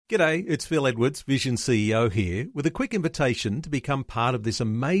G'day, it's Phil Edwards, Vision CEO here, with a quick invitation to become part of this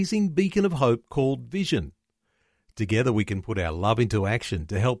amazing beacon of hope called Vision. Together we can put our love into action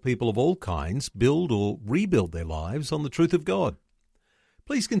to help people of all kinds build or rebuild their lives on the truth of God.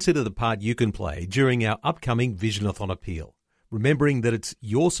 Please consider the part you can play during our upcoming Visionathon appeal, remembering that it's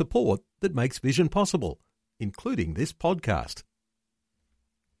your support that makes Vision possible, including this podcast.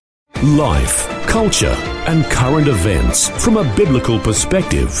 Life, culture and current events from a biblical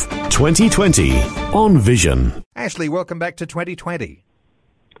perspective. 2020 on Vision. Ashley, welcome back to 2020.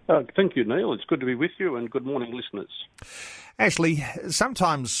 Thank you, Neil. It's good to be with you, and good morning, listeners. Ashley,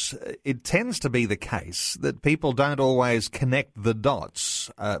 sometimes it tends to be the case that people don't always connect the dots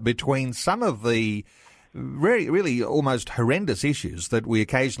between some of the really almost horrendous issues that we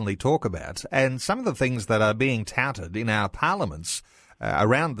occasionally talk about and some of the things that are being touted in our parliaments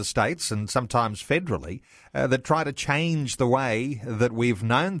around the states and sometimes federally that try to change the way that we've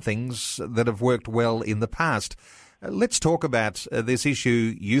known things that have worked well in the past. Let's talk about this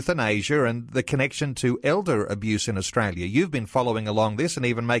issue, euthanasia, and the connection to elder abuse in Australia. You've been following along this and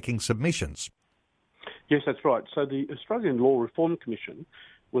even making submissions. Yes, that's right. So the Australian Law Reform Commission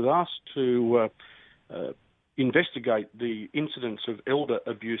was asked to investigate the incidence of elder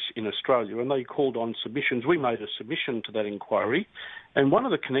abuse in Australia, and they called on submissions. We made a submission to that inquiry, and one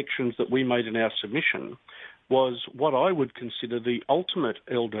of the connections that we made in our submission was what I would consider the ultimate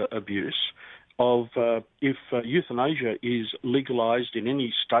elder abuse of if euthanasia is legalised in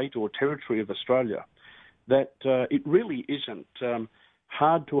any state or territory of Australia, that it really isn't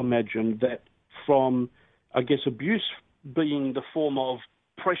hard to imagine that from, I guess, abuse being the form of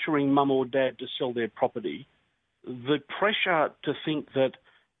pressuring mum or dad to sell their property, the pressure to think that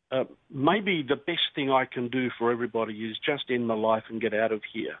maybe the best thing I can do for everybody is just end my life and get out of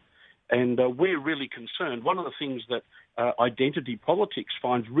here. And we're really concerned. One of the things that identity politics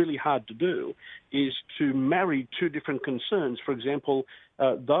finds really hard to do is to marry two different concerns. For example,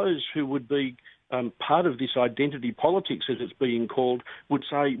 those who would be part of this identity politics, as it's being called, would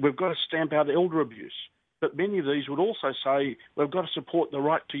say, we've got to stamp out elder abuse. But many of these would also say, we've got to support the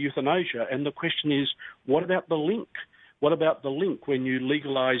right to euthanasia. And the question is, what about the link? What about the link when you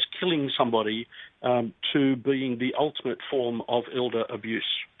legalise killing somebody to being the ultimate form of elder abuse?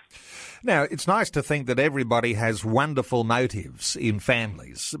 Now, it's nice to think that everybody has wonderful motives in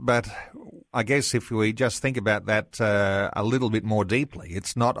families, but I guess if we just think about that a little bit more deeply,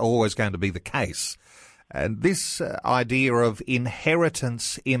 it's not always going to be the case. And this idea of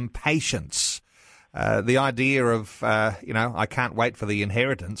inheritance impatience, the idea of, I can't wait for the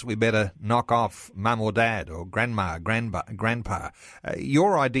inheritance, we better knock off mum or dad or grandma, grandpa.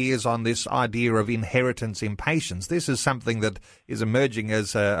 Your ideas on this idea of inheritance impatience, this is something that is emerging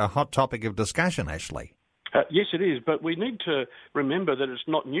as a hot topic of discussion, Ashley. Yes, it is, but we need to remember that it's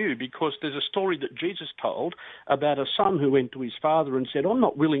not new, because there's a story that Jesus told about a son who went to his father and said, I'm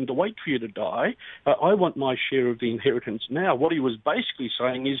not willing to wait for you to die. I want my share of the inheritance now. What he was basically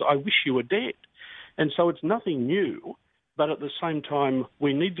saying is, I wish you were dead. And so it's nothing new, but at the same time,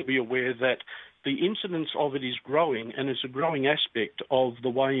 we need to be aware that the incidence of it is growing, and it's a growing aspect of the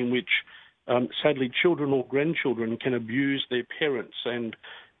way in which, sadly, children or grandchildren can abuse their parents and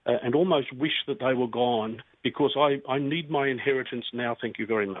almost wish that they were gone because I need my inheritance now, thank you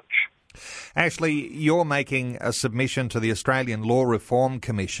very much. Ashley, you're making a submission to the Australian Law Reform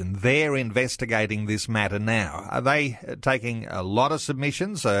Commission. They're investigating this matter now. Are they taking a lot of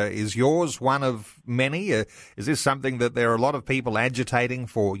submissions? Is yours one of many? Is this something that there are a lot of people agitating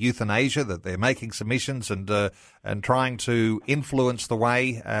for euthanasia, that they're making submissions and trying to influence the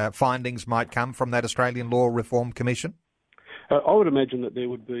way findings might come from that Australian Law Reform Commission? I would imagine that there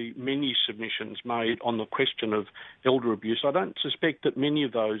would be many submissions made on the question of elder abuse. I don't suspect that many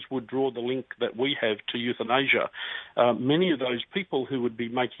of those would draw the link that we have to euthanasia. Many of those people who would be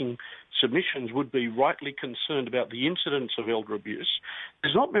making submissions would be rightly concerned about the incidence of elder abuse.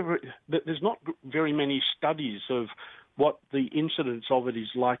 There's not very many studies of what the incidence of it is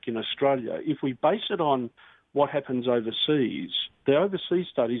like in Australia. If we base it on what happens overseas, the overseas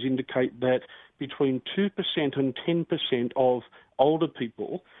studies indicate that between 2% and 10% of older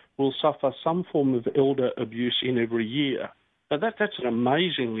people will suffer some form of elder abuse in every year. Now that's an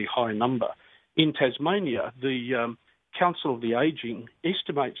amazingly high number. In Tasmania, the Council of the Aging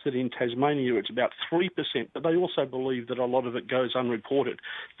estimates that in Tasmania it's about 3%, but they also believe that a lot of it goes unreported.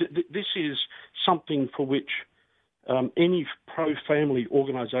 This is something for which any pro-family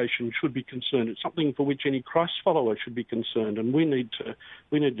organisation should be concerned. It's something for which any Christ follower should be concerned, and we need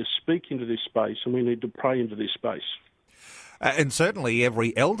to speak into this space, and we need to pray into this space. And certainly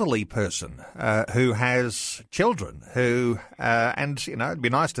every elderly person who has children and, it'd be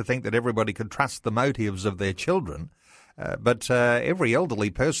nice to think that everybody could trust the motives of their children, but every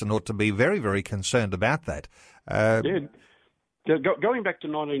elderly person ought to be very, very concerned about that. Going back to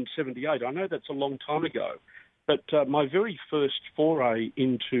 1978, I know that's a long time ago, but my very first foray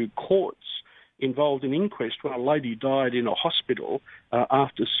into courts involved an inquest where a lady died in a hospital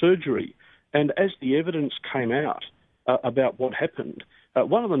after surgery. And as the evidence came out about what happened,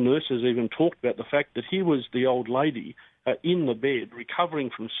 one of the nurses even talked about the fact that here was the old lady in the bed recovering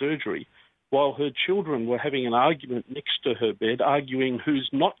from surgery while her children were having an argument next to her bed, arguing who's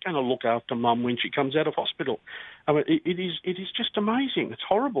not going to look after mum when she comes out of hospital. I mean, it is just amazing. It's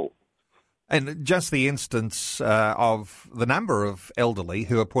horrible. And just the instance of the number of elderly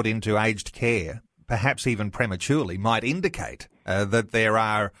who are put into aged care, perhaps even prematurely, might indicate that there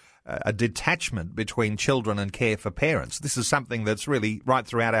are a detachment between children and care for parents. This is something that's really right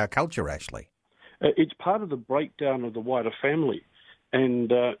throughout our culture, Ashley. It's part of the breakdown of the wider family.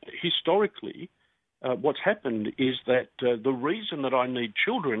 And historically, what's happened is that the reason that I need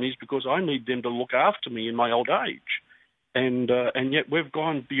children is because I need them to look after me in my old age. And yet we've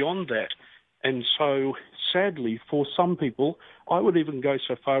gone beyond that. And so, sadly, for some people, I would even go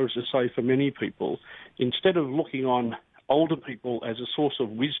so far as to say for many people, instead of looking on older people as a source of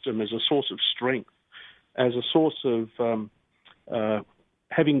wisdom, as a source of strength, as a source of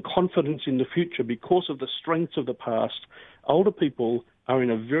having confidence in the future because of the strengths of the past, older people are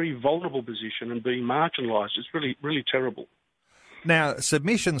in a very vulnerable position and being marginalised. It's really, really terrible. Now,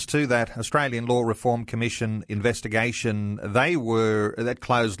 submissions to that Australian Law Reform Commission investigation, that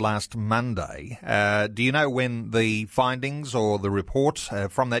closed last Monday. Do you know when the findings or the report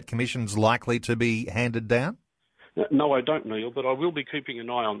from that commission is likely to be handed down? No, I don't, Neil, but I will be keeping an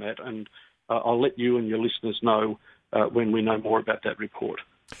eye on that, and I'll let you and your listeners know when we know more about that report.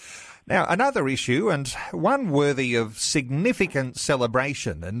 Now, another issue, and one worthy of significant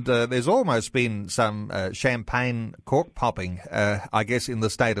celebration, and there's almost been some champagne cork popping, I guess, in the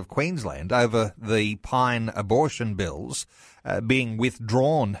state of Queensland over the Pyne abortion bills being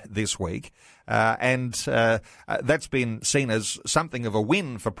withdrawn this week. And that's been seen as something of a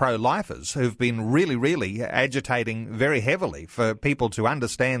win for pro-lifers who've been really, really agitating very heavily for people to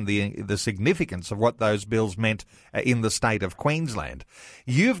understand the significance of what those bills meant in the state of Queensland.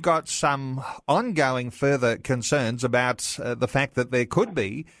 You've got some ongoing further concerns about the fact that there could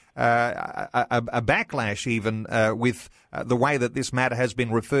be a backlash even with the way that this matter has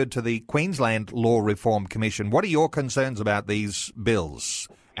been referred to the Queensland Law Reform Commission. What are your concerns about these bills,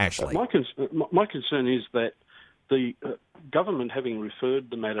 Ashley? My concern is that the government, having referred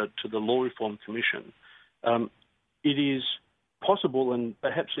the matter to the Law Reform Commission, it is possible and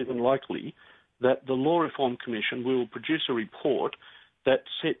perhaps even likely that the Law Reform Commission will produce a report that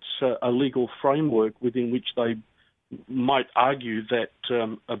sets a legal framework within which they might argue that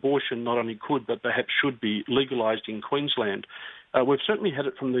abortion not only could but perhaps should be legalised in Queensland. We've certainly had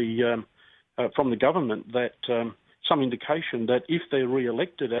it from the government that some indication that if they're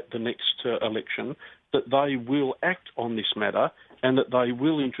re-elected at the next election, that they will act on this matter and that they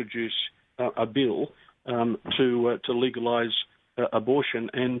will introduce a bill to legalise abortion.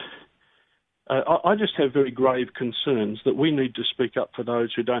 And I just have very grave concerns that we need to speak up for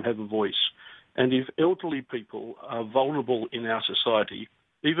those who don't have a voice. And if elderly people are vulnerable in our society,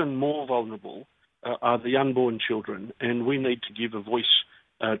 even more vulnerable are the unborn children, and we need to give a voice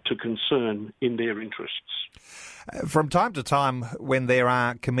to concern in their interests. From time to time, when there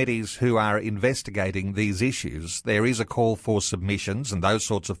are committees who are investigating these issues, there is a call for submissions and those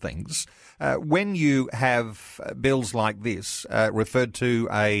sorts of things. When you have bills like this referred to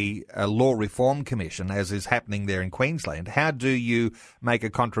a law reform commission, as is happening there in Queensland, how do you make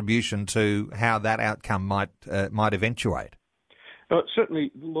a contribution to how that outcome might eventuate?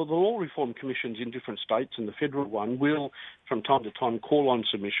 Certainly, the law reform commissions in different states and the federal one will, from time to time, call on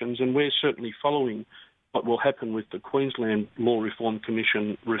submissions, and we're certainly following what will happen with the Queensland Law Reform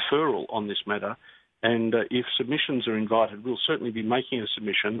Commission referral on this matter. And if submissions are invited, we'll certainly be making a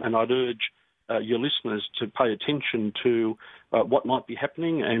submission, and I'd urge your listeners to pay attention to what might be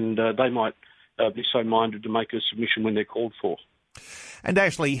happening, and they might be so minded to make a submission when they're called for. And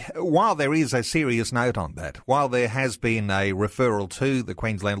Ashley, while there is a serious note on that, while there has been a referral to the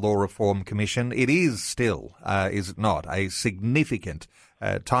Queensland Law Reform Commission, it is still, is it not, a significant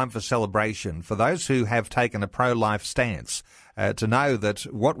time for celebration for those who have taken a pro-life stance to know that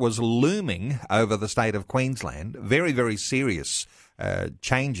what was looming over the state of Queensland, very, very serious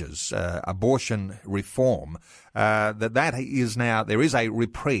changes, abortion reform, that is now, there is a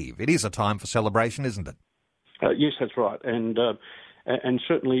reprieve. It is a time for celebration, isn't it? Yes, that's right. And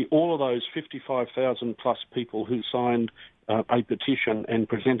certainly all of those 55,000 plus people who signed a petition and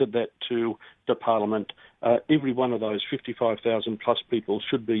presented that to the Parliament, every one of those 55,000 plus people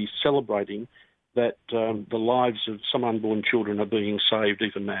should be celebrating that the lives of some unborn children are being saved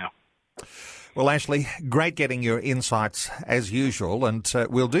even now. Well, Ashley, great getting your insights as usual, and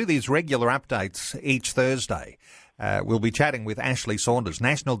we'll do these regular updates each Thursday. We'll be chatting with Ashley Saunders,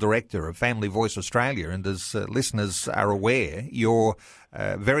 National Director of Family Voice Australia, and as listeners are aware, you're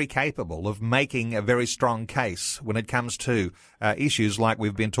very capable of making a very strong case when it comes to issues like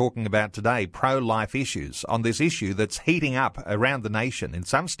we've been talking about today, pro-life issues, on this issue that's heating up around the nation in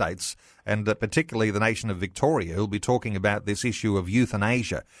some states, and particularly the nation of Victoria, who'll be talking about this issue of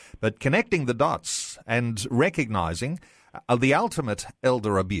euthanasia. But connecting the dots and recognising the ultimate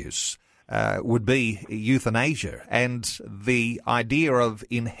elder abuse would be euthanasia, and the idea of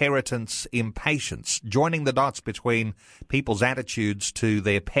inheritance impatience, joining the dots between people's attitudes to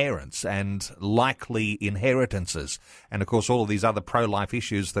their parents and likely inheritances, and of course all of these other pro-life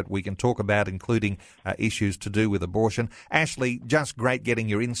issues that we can talk about, including issues to do with abortion. Ashley, just great getting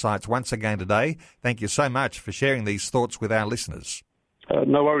your insights once again today. Thank you so much for sharing these thoughts with our listeners.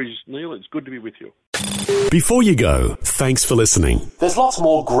 No worries, Neil. It's good to be with you. Before you go, thanks for listening. There's lots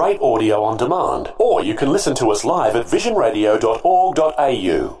more great audio on demand, or you can listen to us live at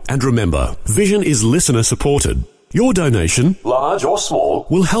visionradio.org.au. And remember, Vision is listener supported. Your donation, large or small,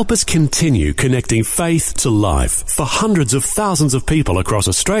 will help us continue connecting faith to life for hundreds of thousands of people across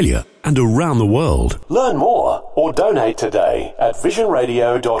Australia and around the world. Learn more or donate today at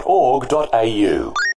visionradio.org.au.